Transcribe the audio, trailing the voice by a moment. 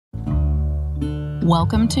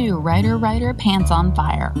Welcome to Writer Pants on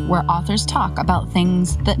Fire, where authors talk about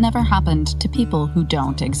things that never happened to people who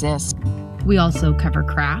don't exist. We also cover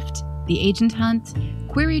craft, the agent hunt,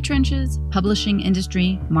 query trenches, publishing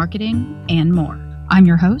industry, marketing, and more. I'm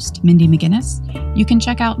your host, Mindy McGinnis. You can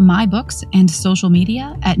check out my books and social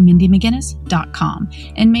media at mindymcginnis.com,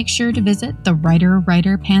 and make sure to visit the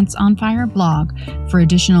Writer Pants on Fire blog for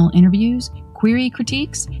additional interviews, query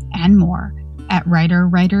critiques, and more at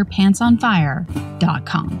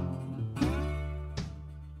writerpantsonfire.com.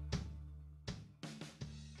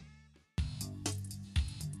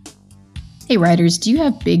 Hey writers, do you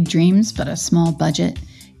have big dreams but a small budget?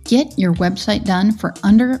 Get your website done for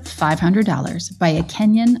under $500 by a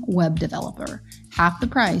Kenyan web developer. Half the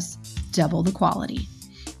price, double the quality.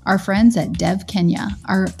 Our friends at DevKenya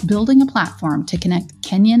are building a platform to connect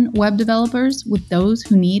Kenyan web developers with those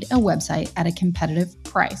who need a website at a competitive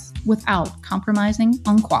price without compromising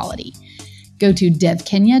on quality. Go to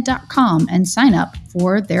devkenya.com and sign up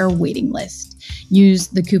for their waiting list. Use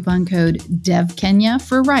the coupon code DevKenya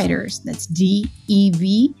for writers. That's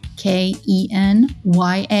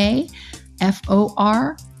DevKenyaForWriters.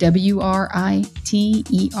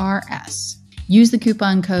 Use the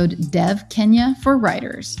coupon code DevKenya for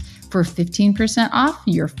writers for 15% off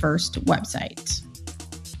your first website.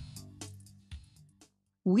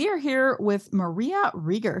 We are here with Maria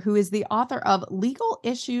Riegger, who is the author of Legal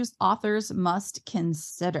Issues Authors Must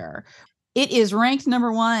Consider. It is ranked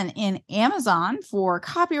number 1 in Amazon for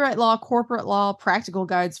copyright law, corporate law, practical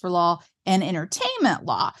guides for law, and entertainment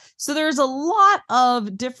law. So there's a lot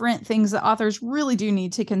of different things that authors really do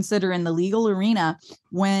need to consider in the legal arena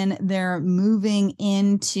when they're moving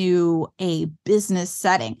into a business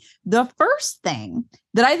setting. The first thing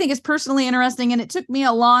that I think is personally interesting, and it took me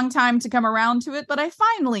a long time to come around to it, but I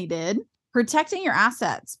finally did, protecting your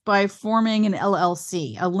assets by forming an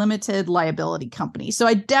LLC, a limited liability company. So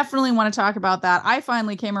I definitely want to talk about that. I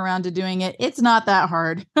finally came around to doing it. It's not that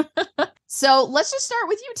hard. So let's just start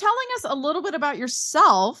with you telling us a little bit about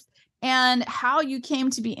yourself and how you came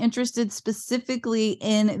to be interested specifically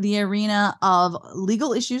in the arena of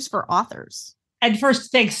legal issues for authors. And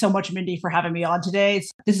first, thanks so much, Mindy, for having me on today.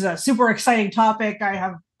 This is a super exciting topic. I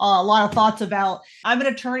have a lot of thoughts about. I'm an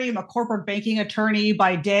attorney. I'm a corporate banking attorney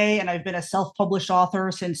by day, and I've been a self-published author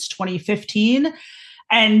since 2015.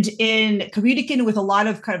 And in communicating with a lot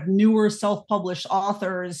of kind of newer self-published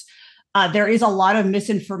authors, there is a lot of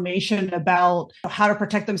misinformation about how to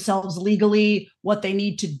protect themselves legally, what they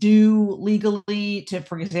need to do legally to,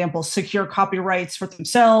 for example, secure copyrights for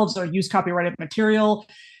themselves or use copyrighted material.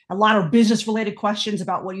 A lot of business-related questions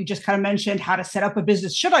about what you just kind of mentioned, how to set up a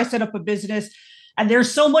business. Should I set up a business? And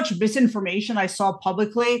there's so much misinformation I saw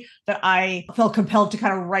publicly that I felt compelled to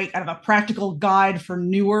kind of write kind of a practical guide for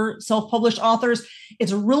newer self-published authors.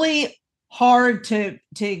 It's really hard to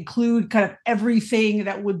include kind of everything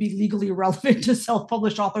that would be legally relevant to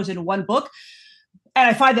self-published authors in one book. And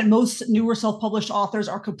I find that most newer self-published authors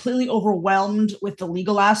are completely overwhelmed with the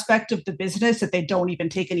legal aspect of the business that they don't even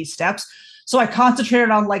take any steps. So I concentrated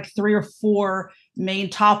on like 3 or 4 main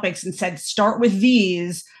topics and said, start with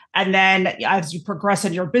these. And then as you progress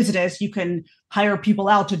in your business, you can hire people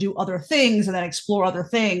out to do other things and then explore other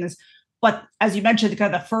things. But as you mentioned,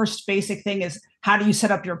 kind of the first basic thing is, how do you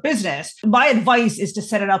set up your business? My advice is to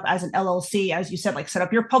set it up as an LLC. As you said, like set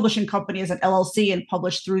up your publishing company as an LLC and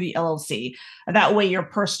publish through the LLC. And that way your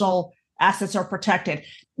personal assets are protected.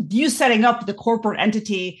 You setting up the corporate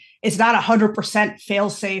entity is not 100%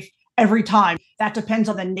 fail-safe every time. That depends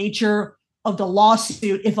on the nature of the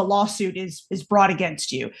lawsuit, if a lawsuit is brought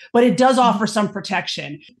against you. But it does offer some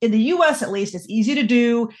protection. In the US, at least, it's easy to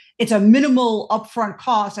do. It's a minimal upfront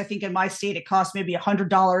cost. I think in my state, it costs maybe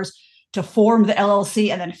 $100 to form the LLC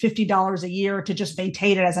and then $50 a year to just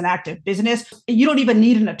maintain it as an active business. You don't even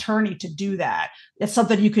need an attorney to do that. It's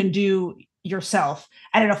something you can do yourself.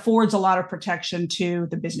 And it affords a lot of protection to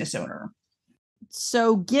the business owner.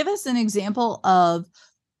 So give us an example of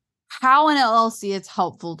how an LLC is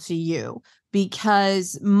helpful to you,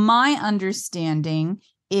 because my understanding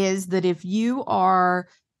is that if you are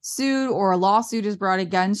sued or a lawsuit is brought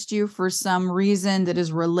against you for some reason that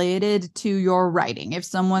is related to your writing, if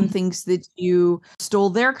someone thinks that you stole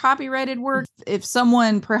their copyrighted work, if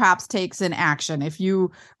someone perhaps takes an action, if you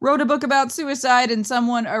wrote a book about suicide and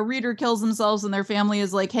a reader kills themselves and their family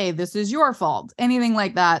is like, hey, this is your fault, anything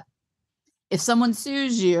like that. If someone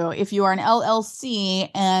sues you, if you are an LLC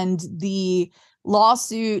and the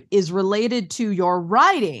lawsuit is related to your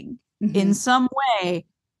writing in some way,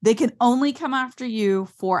 they can only come after you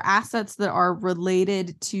for assets that are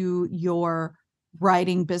related to your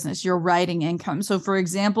writing business, your writing income. So for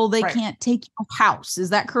example, they can't take your house. Is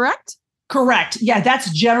that correct? Correct. Yeah, that's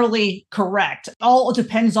generally correct. All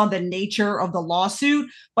depends on the nature of the lawsuit,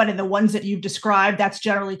 but in the ones that you've described, that's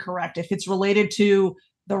generally correct. If it's related to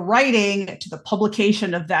the writing, to the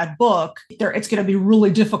publication of that book, it's going to be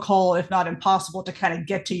really difficult, if not impossible, to kind of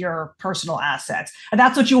get to your personal assets. And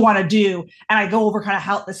that's what you want to do. And I go over kind of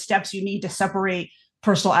how the steps you need to separate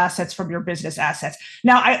personal assets from your business assets.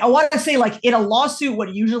 Now, I want to say, like, in a lawsuit,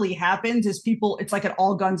 what usually happens is it's like an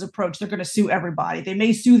all guns approach. They're going to sue everybody. They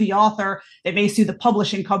may sue the author. They may sue the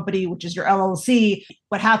publishing company, which is your LLC.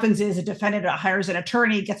 What happens is a defendant hires an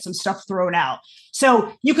attorney, gets some stuff thrown out.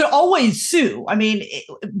 So you could always sue. I mean,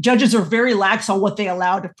 judges are very lax on what they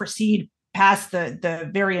allow to proceed past the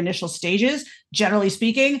very initial stages. Generally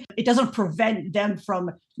speaking, it doesn't prevent them from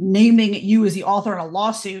naming you as the author in a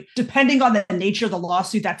lawsuit. Depending on the nature of the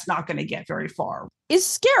lawsuit, that's not going to get very far. It's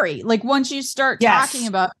scary. Like, once you start talking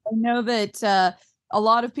about, I know that a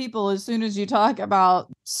lot of people, as soon as you talk about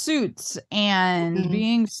suits and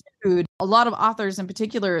being sued, a lot of authors in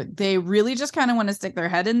particular, they really just kind of want to stick their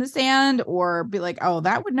head in the sand or be like, oh,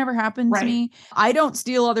 that would never happen to me. I don't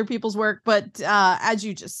steal other people's work. But as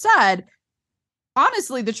you just said,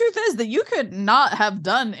 honestly, the truth is that you could not have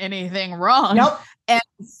done anything wrong and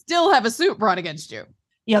still have a suit brought against you.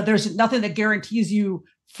 Yeah, there's nothing that guarantees you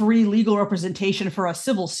free legal representation for a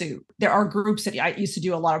civil suit. There are groups that I used to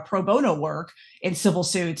do a lot of pro bono work in civil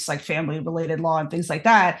suits, like family related law and things like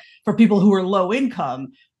that, for people who are low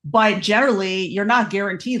income. But generally, you're not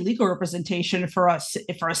guaranteed legal representation for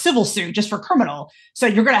a civil suit, just for criminal. So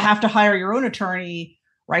you're going to have to hire your own attorney,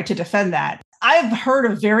 right, to defend that. I've heard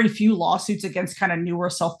of very few lawsuits against kind of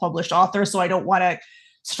newer self-published authors, so I don't want to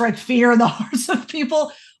strike fear in the hearts of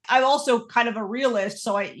people. I'm also kind of a realist,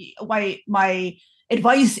 so my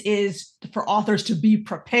advice is for authors to be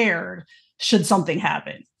prepared should something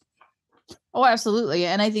happen. Oh, absolutely.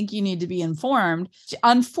 And I think you need to be informed.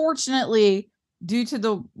 Unfortunately, due to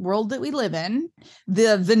the world that we live in,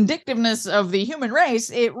 the vindictiveness of the human race,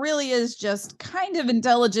 it really is just kind of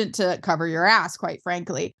intelligent to cover your ass, quite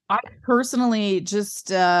frankly. I personally just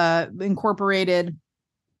incorporated,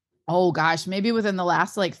 maybe within the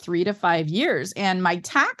last like 3 to 5 years. And my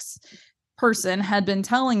tax person had been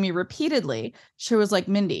telling me repeatedly, she was like,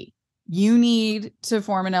 Mindy, you need to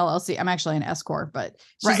form an LLC. I'm actually an S corp, but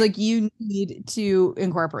she's like, you need to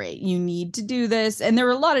incorporate. You need to do this. And there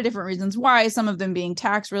were a lot of different reasons why, some of them being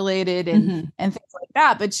tax related and things like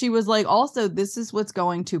that. But she was like, also, this is what's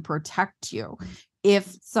going to protect you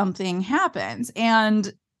if something happens.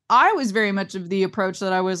 And I was very much of the approach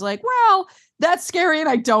that I was like, well, that's scary and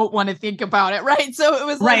I don't want to think about it. Right. So it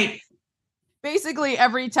was like, basically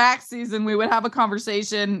every tax season we would have a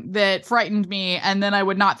conversation that frightened me, and then I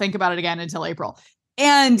would not think about it again until April.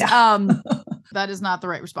 And that is not the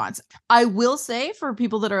right response. I will say, for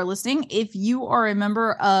people that are listening, if you are a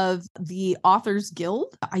member of the Authors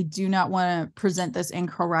Guild, I do not want to present this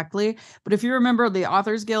incorrectly, but if you're a member of the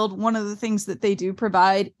Authors Guild, one of the things that they do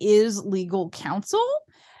provide is legal counsel.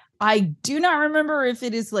 I do not remember if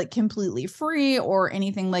it is like completely free or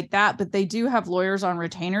anything like that, but they do have lawyers on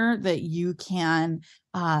retainer that you can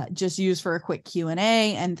just use for a quick Q&A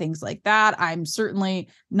and things like that. I'm certainly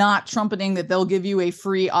not trumpeting that they'll give you a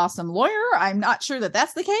free, awesome lawyer. I'm not sure that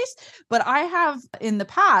that's the case, but I have in the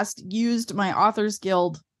past used my Authors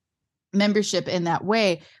Guild membership in that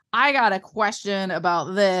way. I got a question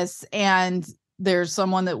about this, and there's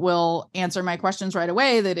someone that will answer my questions right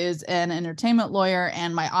away that is an entertainment lawyer,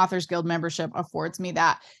 and my Authors Guild membership affords me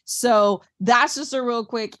that. So that's just a real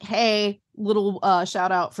quick, little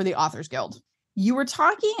shout out for the Authors Guild. You were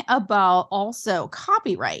talking about also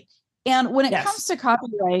copyright. And when it comes to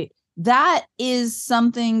copyright, that is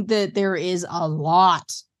something that there is a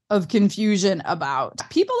lot of confusion about.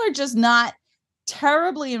 People are just not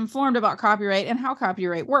terribly informed about copyright and how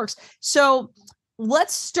copyright works. So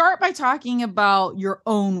let's start by talking about your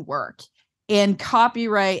own work and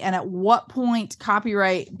copyright, and at what point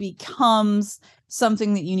copyright becomes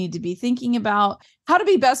something that you need to be thinking about, how to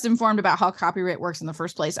be best informed about how copyright works in the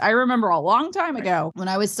first place. I remember a long time ago when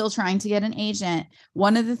I was still trying to get an agent,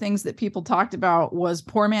 one of the things that people talked about was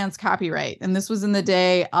poor man's copyright. And this was in the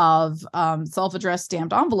day of self-addressed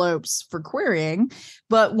stamped envelopes for querying.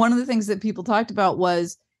 But one of the things that people talked about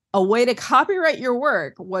was a way to copyright your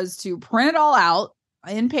work was to print it all out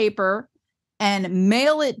in paper and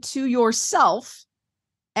mail it to yourself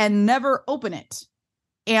and never open it.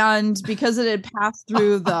 And because it had passed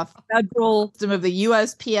through the federal system of the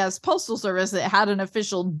USPS Postal Service, it had an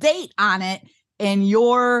official date on it, and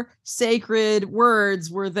your sacred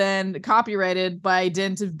words were then copyrighted by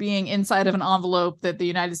dint of being inside of an envelope that the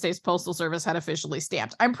United States Postal Service had officially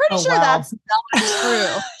stamped. I'm pretty sure that's not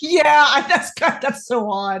true. Yeah, that's so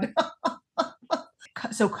odd.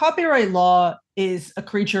 So copyright law is a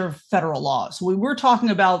creature of federal law. So when we're talking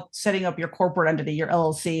about setting up your corporate entity, your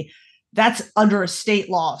LLC, that's under a state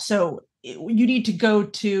law. So you need to go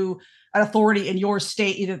to an authority in your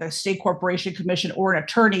state, either the state corporation commission or an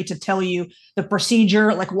attorney, to tell you the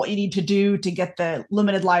procedure, like what you need to do to get the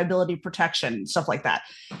limited liability protection, stuff like that.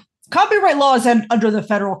 Copyright law is under the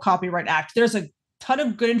Federal Copyright Act. There's a ton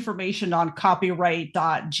of good information on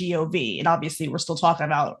copyright.gov. And obviously, we're still talking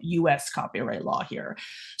about US copyright law here.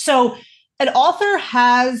 So an author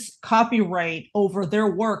has copyright over their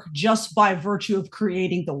work just by virtue of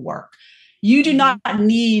creating the work. You do not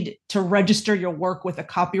need to register your work with a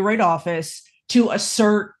copyright office to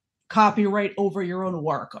assert copyright over your own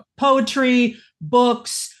work, poetry,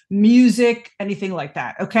 books, music, anything like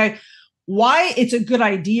that. Okay. Why it's a good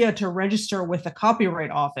idea to register with the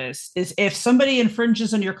Copyright Office is if somebody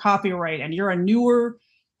infringes on your copyright and you're a newer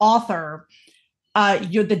author,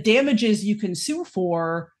 the damages you can sue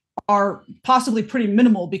for are possibly pretty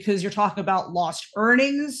minimal because you're talking about lost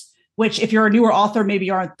earnings, which if you're a newer author, maybe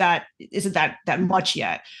isn't that much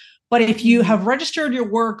yet. But if you have registered your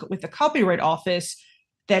work with the Copyright Office,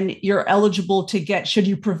 then you're eligible to get, should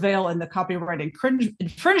you prevail in the copyright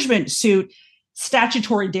infringement suit,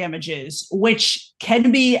 statutory damages, which can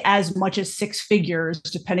be as much as six figures,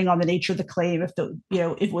 depending on the nature of the claim, if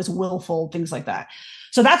it was willful, things like that.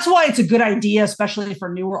 So that's why it's a good idea, especially for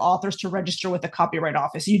newer authors, to register with the Copyright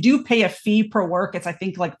Office. You do pay a fee per work. It's, I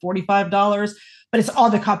think, like $45, but it's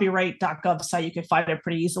on the copyright.gov site. You can find it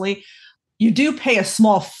pretty easily. You do pay a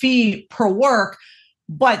small fee per work,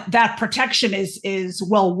 but that protection is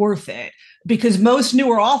well worth it, because most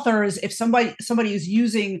newer authors, if somebody is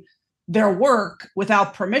using their work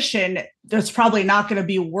without permission, there's probably not going to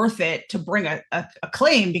be worth it to bring a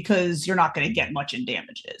claim, because you're not going to get much in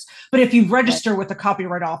damages. But if you register with the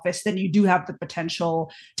Copyright Office, then you do have the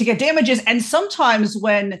potential to get damages. And sometimes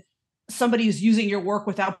when somebody is using your work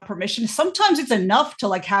without permission, sometimes it's enough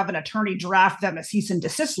to have an attorney draft them a cease and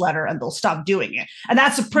desist letter and they'll stop doing it. And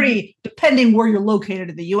that's a pretty, depending where you're located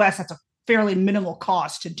in the US, that's a fairly minimal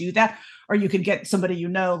cost to do that. Or you could get somebody,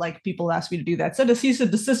 like people ask me to do that, send a cease and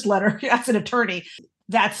desist letter as an attorney.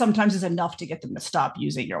 That sometimes is enough to get them to stop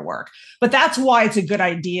using your work. But that's why it's a good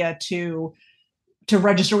idea to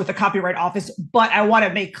register with the Copyright Office. But I want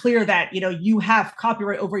to make clear that, you have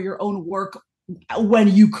copyright over your own work when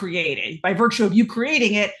you create it. By virtue of you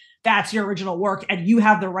creating it, that's your original work, and you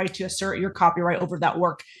have the right to assert your copyright over that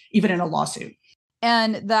work, even in a lawsuit.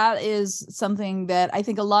 And that is something that I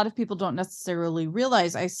think a lot of people don't necessarily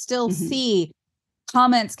realize. I still see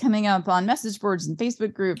comments coming up on message boards and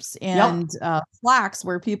Facebook groups and Slacks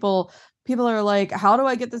where people are like, how do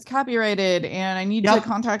I get this copyrighted? And I need to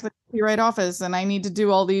contact the Copyright Office and I need to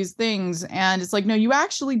do all these things. And it's like, no, you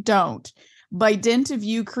actually don't. By dint of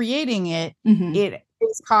you creating it, it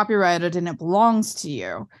is copyrighted and it belongs to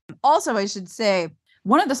you. Also, I should say,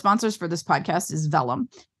 one of the sponsors for this podcast is Vellum.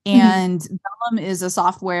 And Vellum is a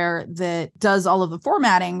software that does all of the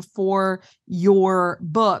formatting for your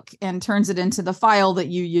book and turns it into the file that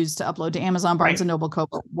you use to upload to Amazon, Barnes & Noble,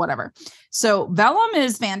 Kobo, whatever. So Vellum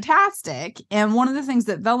is fantastic. And one of the things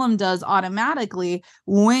that Vellum does automatically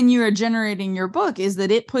when you are generating your book is that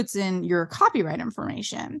it puts in your copyright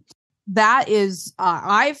information. That is,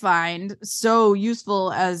 I find, so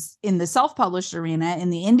useful as in the self-published arena, in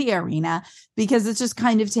the indie arena, because it's just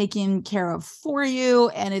kind of taken care of for you.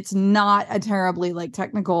 And it's not a terribly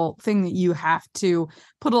technical thing that you have to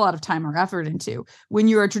put a lot of time or effort into. When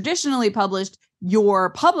you are traditionally published, your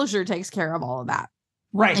publisher takes care of all of that.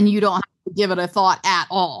 Right. And you don't have to give it a thought at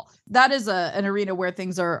all. That is an arena where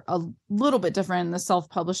things are a little bit different in the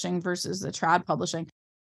self-publishing versus the trad publishing.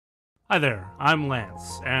 Hi there, I'm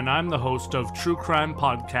Lance, and I'm the host of true crime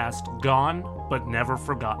podcast Gone But Never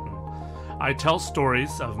Forgotten. I tell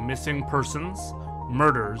stories of missing persons,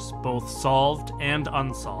 murders, both solved and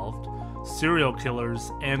unsolved, serial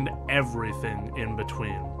killers, and everything in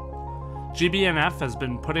between. GBNF has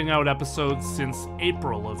been putting out episodes since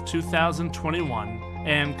April of 2021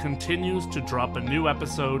 and continues to drop a new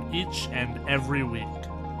episode each and every week.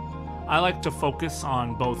 I like to focus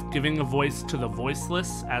on both giving a voice to the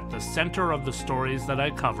voiceless at the center of the stories that I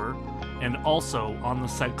cover, and also on the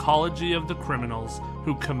psychology of the criminals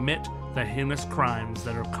who commit the heinous crimes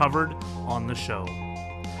that are covered on the show.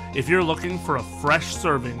 If you're looking for a fresh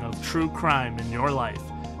serving of true crime in your life,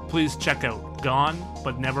 please check out Gone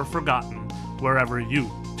But Never Forgotten wherever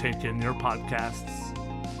you take in your podcasts.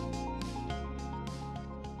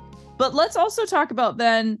 But let's also talk about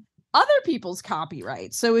then other people's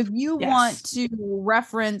copyright. So if you want to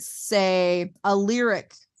reference, say, a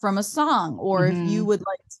lyric from a song, or if you would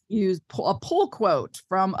like to use a pull quote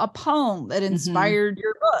from a poem that inspired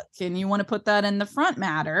your book and you want to put that in the front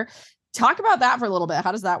matter. Talk about that for a little bit.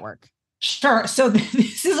 How does that work? Sure. So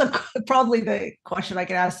this is probably the question I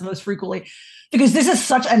get asked the most frequently, because this is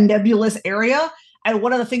such a nebulous area. And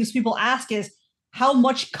one of the things people ask is, how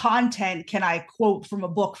much content can I quote from a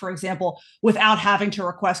book, for example, without having to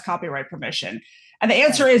request copyright permission? And the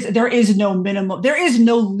answer is there is no minimum. There is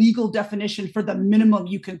no legal definition for the minimum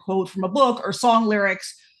you can quote from a book or song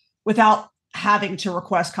lyrics without having to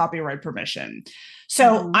request copyright permission.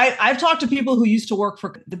 So I've talked to people who used to work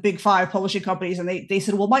for the big 5 publishing companies, and they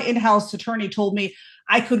said, well, my in-house attorney told me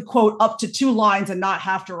I could quote up to 2 lines and not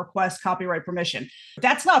have to request copyright permission.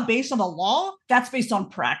 That's not based on the law. That's based on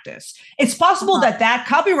practice. It's possible that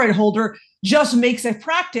copyright holder just makes a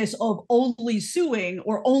practice of only suing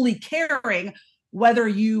or only caring whether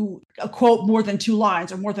you quote more than 2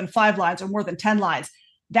 lines or more than 5 lines or more than 10 lines.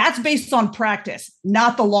 That's based on practice,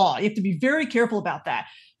 not the law. You have to be very careful about that,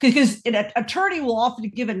 because an attorney will often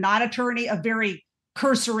give a non-attorney a very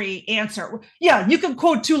cursory answer. Yeah, you can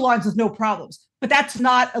quote 2 lines with no problems, but that's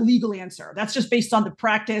not a legal answer. That's just based on the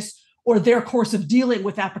practice or their course of dealing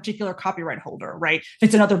with that particular copyright holder, right? If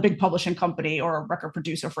it's another big publishing company or a record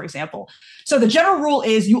producer, for example. So the general rule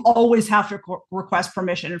is you always have to request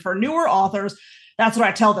permission. And for newer authors, that's what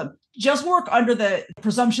I tell them. Just work under the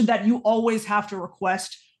presumption that you always have to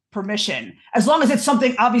request permission, as long as it's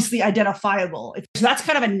something obviously identifiable. So that's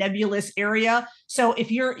kind of a nebulous area. So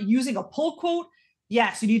if you're using a pull quote,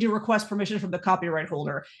 yes, you need to request permission from the copyright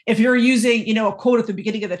holder. If you're using, a quote at the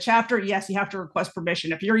beginning of the chapter, yes, you have to request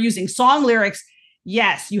permission. If you're using song lyrics,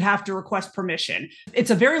 yes, you have to request permission.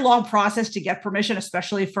 It's a very long process to get permission,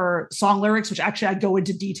 especially for song lyrics, which actually I go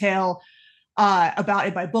into detail about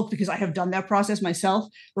in my book, because I have done that process myself,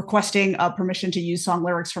 requesting permission to use song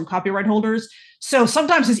lyrics from copyright holders. So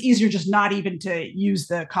sometimes it's easier just not even to use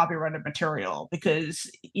the copyrighted material, because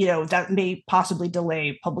that may possibly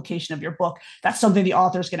delay publication of your book. That's something the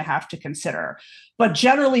author is going to have to consider. But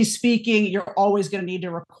generally speaking, you're always going to need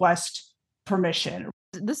to request permission.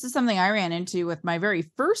 This is something I ran into with my very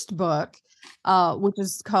first book, which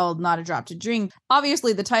is called Not a Drop to Drink.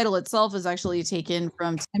 Obviously, the title itself is actually taken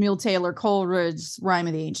from Samuel Taylor Coleridge's Rime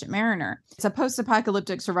of the Ancient Mariner. It's a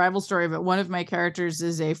post-apocalyptic survival story, but one of my characters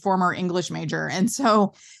is a former English major. And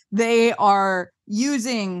so they are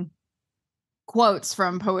using quotes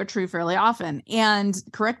from poetry fairly often. And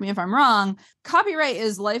correct me if I'm wrong, copyright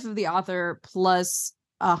is life of the author plus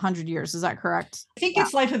 100 years. Is that correct? I think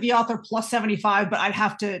it's life of the author plus 75, but I'd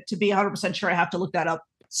have to be 100% sure. I have to look that up.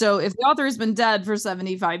 So if the author has been dead for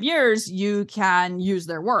 75 years, you can use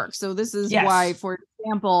their work. So this is why, for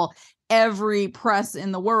example, every press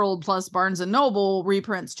in the world plus Barnes and Noble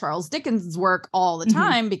reprints Charles Dickens' work all the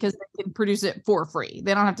time, because they can produce it for free.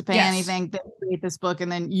 They don't have to pay anything. They create this book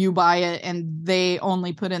and then you buy it, and they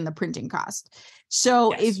only put in the printing cost.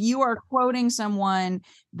 So if you are quoting someone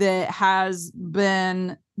that has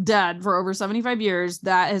been dead for over 75 years,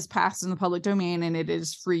 that has passed in the public domain and it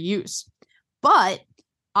is free use. But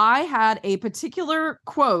I had a particular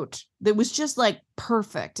quote that was just like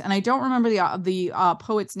perfect. And I don't remember the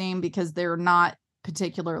poet's name because they're not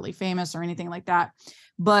particularly famous or anything like that.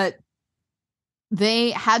 But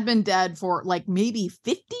they had been dead for like maybe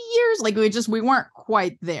 50 years. Like we weren't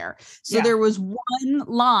quite there. So there was one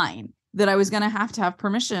line that I was going to have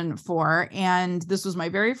permission for. And this was my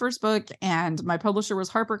very first book. And my publisher was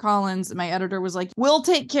HarperCollins. And my editor was like, we'll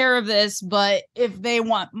take care of this. But if they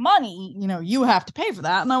want money, you have to pay for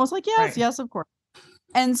that. And I was like, yes, of course.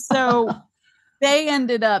 And so they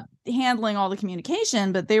ended up handling all the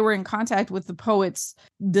communication, but they were in contact with the poet's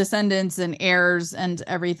descendants and heirs and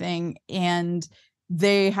everything. And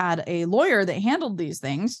they had a lawyer that handled these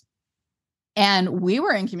things. And we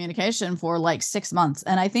were in communication for like 6 months.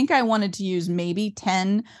 And I think I wanted to use maybe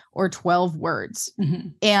 10 or 12 words.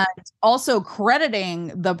 And also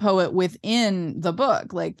crediting the poet within the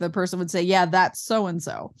book. Like the person would say, yeah, that's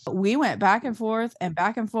so-and-so. We went back and forth and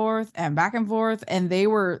back and forth and back and forth. And they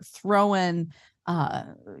were throwing,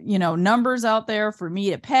 numbers out there for me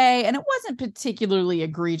to pay. And it wasn't particularly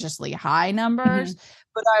egregiously high numbers.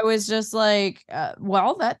 But I was just like,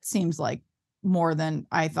 well, that seems like more than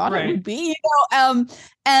I thought it would be,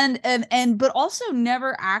 but also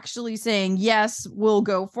never actually saying, yes, we'll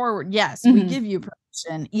go forward. Yes, we give you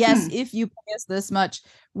permission. Yes, if you pay us this much,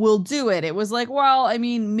 we'll do it. It was like, well, I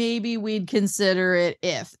mean, maybe we'd consider it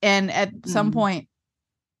if, and at some point,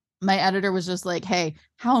 my editor was just like, hey,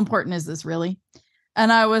 how important is this really?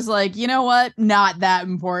 And I was like, you know what? Not that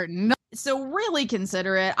important. So really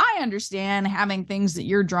consider it. I understand having things that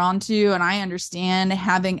you're drawn to, and I understand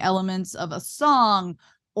having elements of a song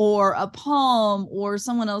or a poem or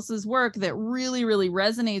someone else's work that really, really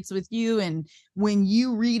resonates with you. And when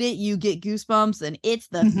you read it, you get goosebumps and it's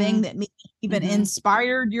the thing that maybe even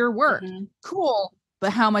inspired your work. Cool.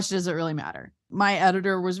 But how much does it really matter? My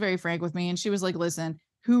editor was very frank with me and she was like, listen,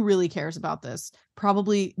 who really cares about this?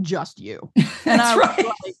 Probably just you. And I was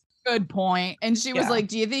like, good point. And she was like,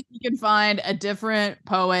 do you think you can find a different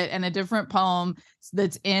poet and a different poem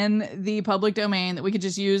that's in the public domain that we could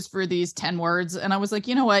just use for these 10 words? And I was like,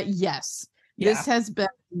 you know what? Yes, this has been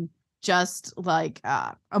just like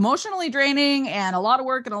emotionally draining and a lot of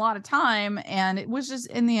work and a lot of time. And it was just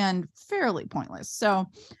in the end fairly pointless. So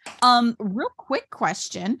real quick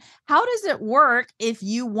question. How does it work if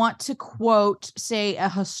you want to quote, say, a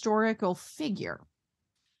historical figure?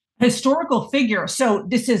 Historical figure. So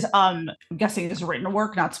this is, I'm guessing this is written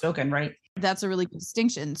work, not spoken, right? That's a really good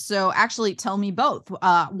distinction. So actually tell me both.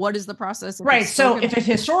 What is the process? Right. So if it's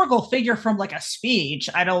a historical figure from like a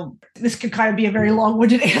speech, this could kind of be a very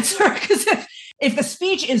long-winded answer because if the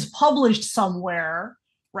speech is published somewhere,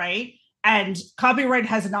 right, and copyright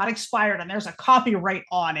has not expired and there's a copyright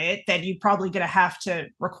on it, then you're probably going to have to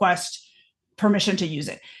request permission to use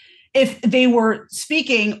it. If they were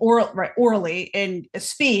speaking orally in a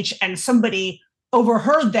speech and somebody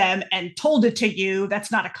overheard them and told it to you, that's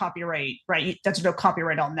not a copyright, right? That's no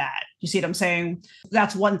copyright on that. You see what I'm saying?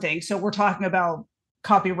 That's one thing. So we're talking about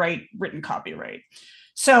copyright, written copyright.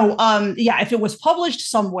 So if it was published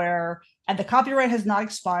somewhere and the copyright has not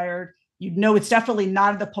expired, you know it's definitely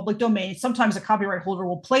not in the public domain. Sometimes a copyright holder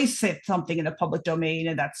will place something in the public domain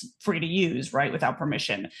and that's free to use, right, without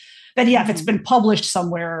permission. Then if it's been published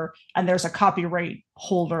somewhere and there's a copyright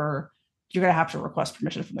holder, you're going to have to request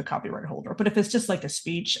permission from the copyright holder. But if it's just like a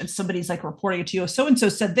speech and somebody's like reporting it to you, so-and-so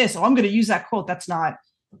said this, I'm going to use that quote. That's not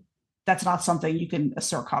something you can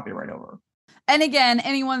assert copyright over. And again,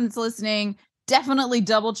 anyone that's listening, definitely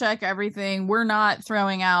double check everything. We're not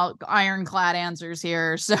throwing out ironclad answers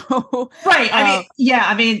here. So right.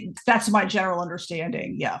 I mean, that's my general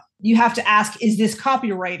understanding. Yeah. You have to ask, is this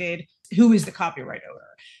copyrighted? Who is the copyright owner?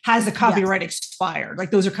 Has the copyright expired?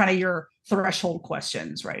 Like those are kind of your threshold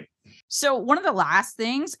questions, right? So one of the last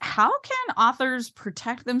things, how can authors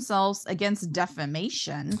protect themselves against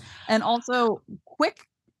defamation? And also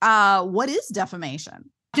what is defamation?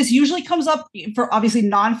 This usually comes up for obviously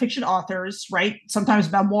nonfiction authors, right?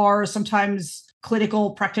 Sometimes memoirs, sometimes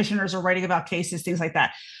clinical practitioners are writing about cases, things like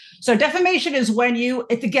that. So defamation is when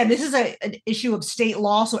this is an issue of state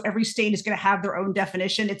law. So every state is going to have their own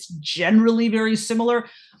definition. It's generally very similar,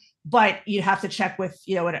 but you have to check with,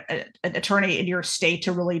 an attorney in your state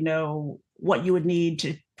to really know what you would need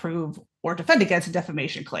to prove or defend against a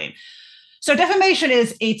defamation claim. So defamation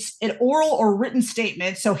it's an oral or written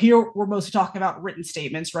statement. So here we're mostly talking about written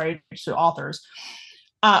statements, right? So authors,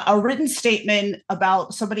 a written statement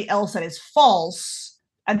about somebody else that is false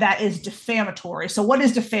and that is defamatory. So what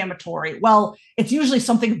is defamatory? Well, it's usually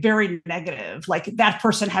something very negative, like that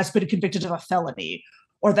person has been convicted of a felony,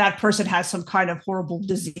 or that person has some kind of horrible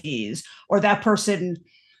disease, or that person,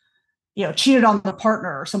 cheated on the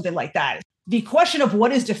partner or something like that. The question of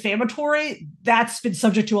what is defamatory, that's been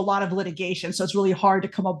subject to a lot of litigation. So it's really hard to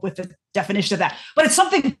come up with a definition of that. But it's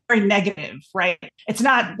something very negative, right? It's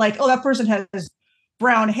not like, oh, that person has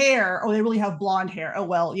brown hair, or they really have blonde hair. Oh,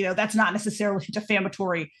 well, that's not necessarily a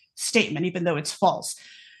defamatory statement, even though it's false.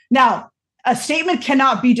 Now, a statement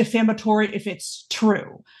cannot be defamatory if it's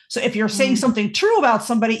true. So if you're saying something true about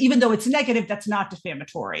somebody, even though it's negative, that's not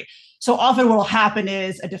defamatory. So often what will happen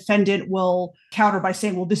is a defendant will counter by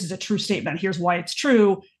saying, well, this is a true statement. Here's why it's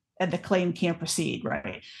true. And the claim can't proceed,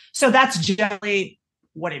 right? So that's generally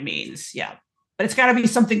what it means. Yeah. But it's got to be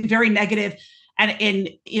something very negative. And in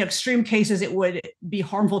extreme cases, it would be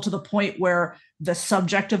harmful to the point where the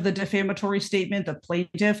subject of the defamatory statement, the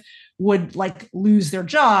plaintiff, would lose their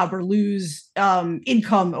job or lose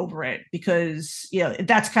income over it, because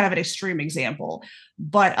that's kind of an extreme example.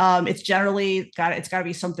 But it's generally got to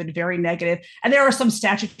be something very negative. And there are some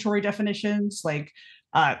statutory definitions like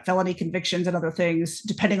felony convictions and other things,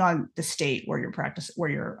 depending on the state where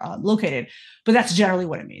you're located. But that's generally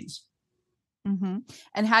what it means. Mm-hmm.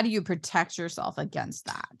 And how do you protect yourself against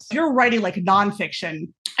that? If you're writing like nonfiction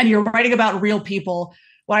and you're writing about real people,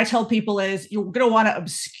 what I tell people is you're going to want to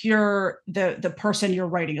obscure the person you're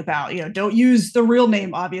writing about. Don't use the real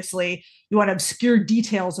name, obviously. You want to obscure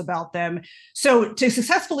details about them. So to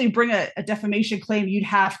successfully bring a defamation claim, you'd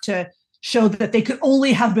have to show that they could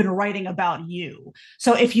only have been writing about you.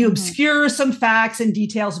 So if you obscure some facts and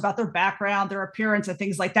details about their background, their appearance, and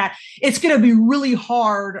things like that, it's going to be really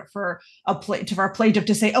hard for a plaintiff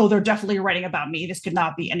to say, oh, they're definitely writing about me. This could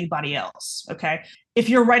not be anybody else. Okay. If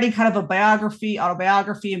you're writing kind of a biography,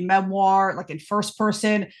 autobiography, memoir, like in first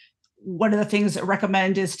person, one of the things I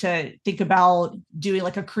recommend is to think about doing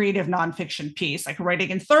like a creative nonfiction piece, like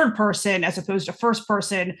writing in third person as opposed to first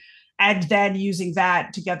person, and then using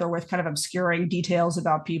that together with kind of obscuring details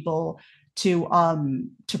about people to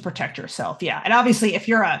protect yourself. Yeah. And obviously, if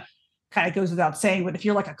you're kind of goes without saying, but if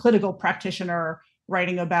you're like a clinical practitioner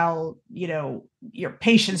writing about, your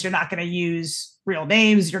patients, you're not going to use real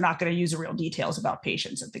names. You're not going to use real details about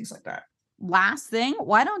patients and things like that. Last thing,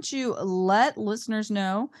 why don't you let listeners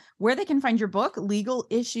know where they can find your book, Legal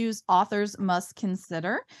Issues Authors Must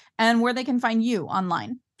Consider, and where they can find you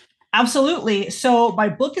online? Absolutely. So my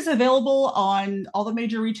book is available on all the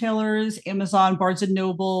major retailers, Amazon, Barnes &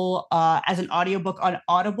 Noble, as an audiobook on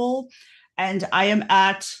Audible. And I am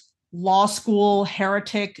at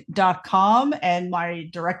lawschoolheretic.com. And my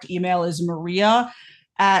direct email is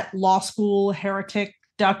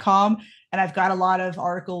maria@lawschoolheretic.com. And I've got a lot of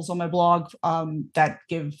articles on my blog that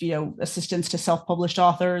give, assistance to self-published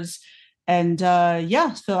authors. And so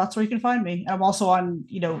that's where you can find me. I'm also on,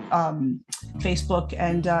 Facebook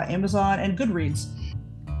and Amazon and Goodreads.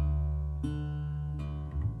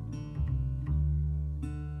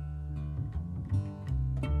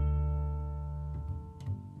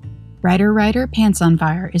 Writer, Pants on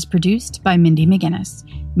Fire is produced by Mindy McGinnis.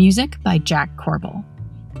 Music by Jack Corbel.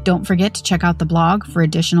 Don't forget to check out the blog for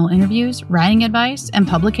additional interviews, writing advice, and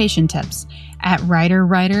publication tips at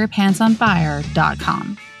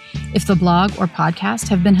writerpantsonfire.com. If the blog or podcast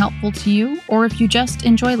have been helpful to you, or if you just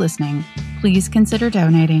enjoy listening, please consider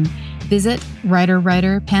donating. Visit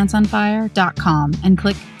writerpantsonfire.com and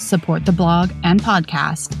click Support the Blog and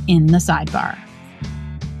Podcast in the sidebar.